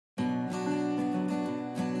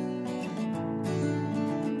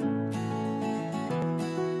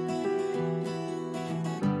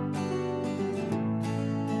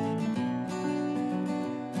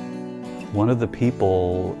One of the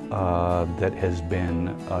people that has been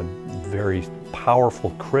a very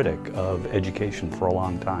powerful critic of education for a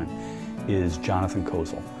long time is Jonathan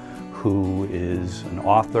Kozol, who is an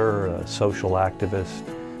author, a social activist.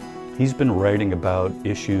 He's been writing about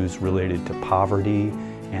issues related to poverty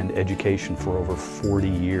and education for over 40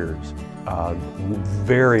 years.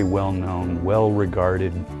 Very well-known,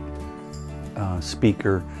 well-regarded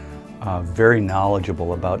speaker, very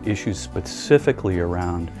knowledgeable about issues specifically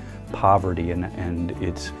around poverty and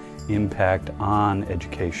its impact on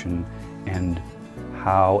education and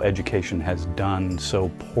how education has done so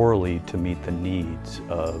poorly to meet the needs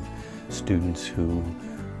of students who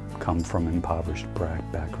come from impoverished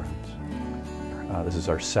backgrounds. This is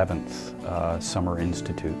our 7th Summer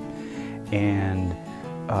Institute, and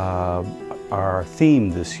our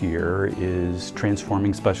theme this year is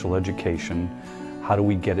transforming special education. How do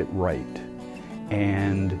we get it right?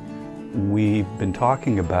 And we've been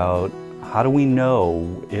talking about how do we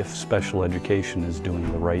know if special education is doing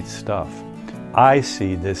the right stuff. I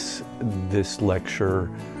see this lecture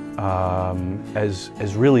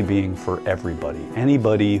as really being for everybody,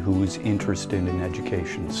 anybody who's interested in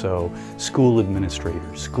education. So school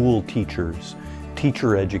administrators, school teachers,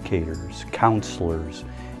 teacher educators, counselors,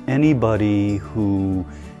 anybody who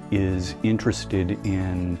is interested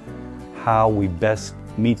in how we best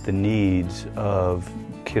meet the needs of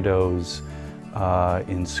kiddos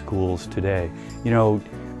in schools today. You know,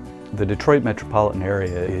 the Detroit metropolitan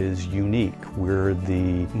area is unique. We're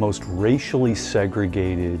the most racially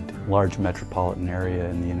segregated large metropolitan area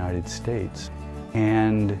in the United States.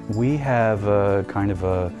 And we have a kind of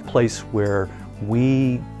a place where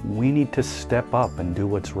we need to step up and do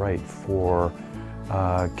what's right for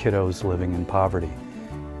kiddos living in poverty.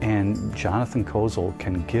 And Jonathan Kozol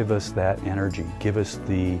can give us that energy, give us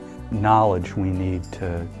the knowledge we need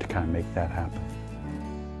to kind of make that happen.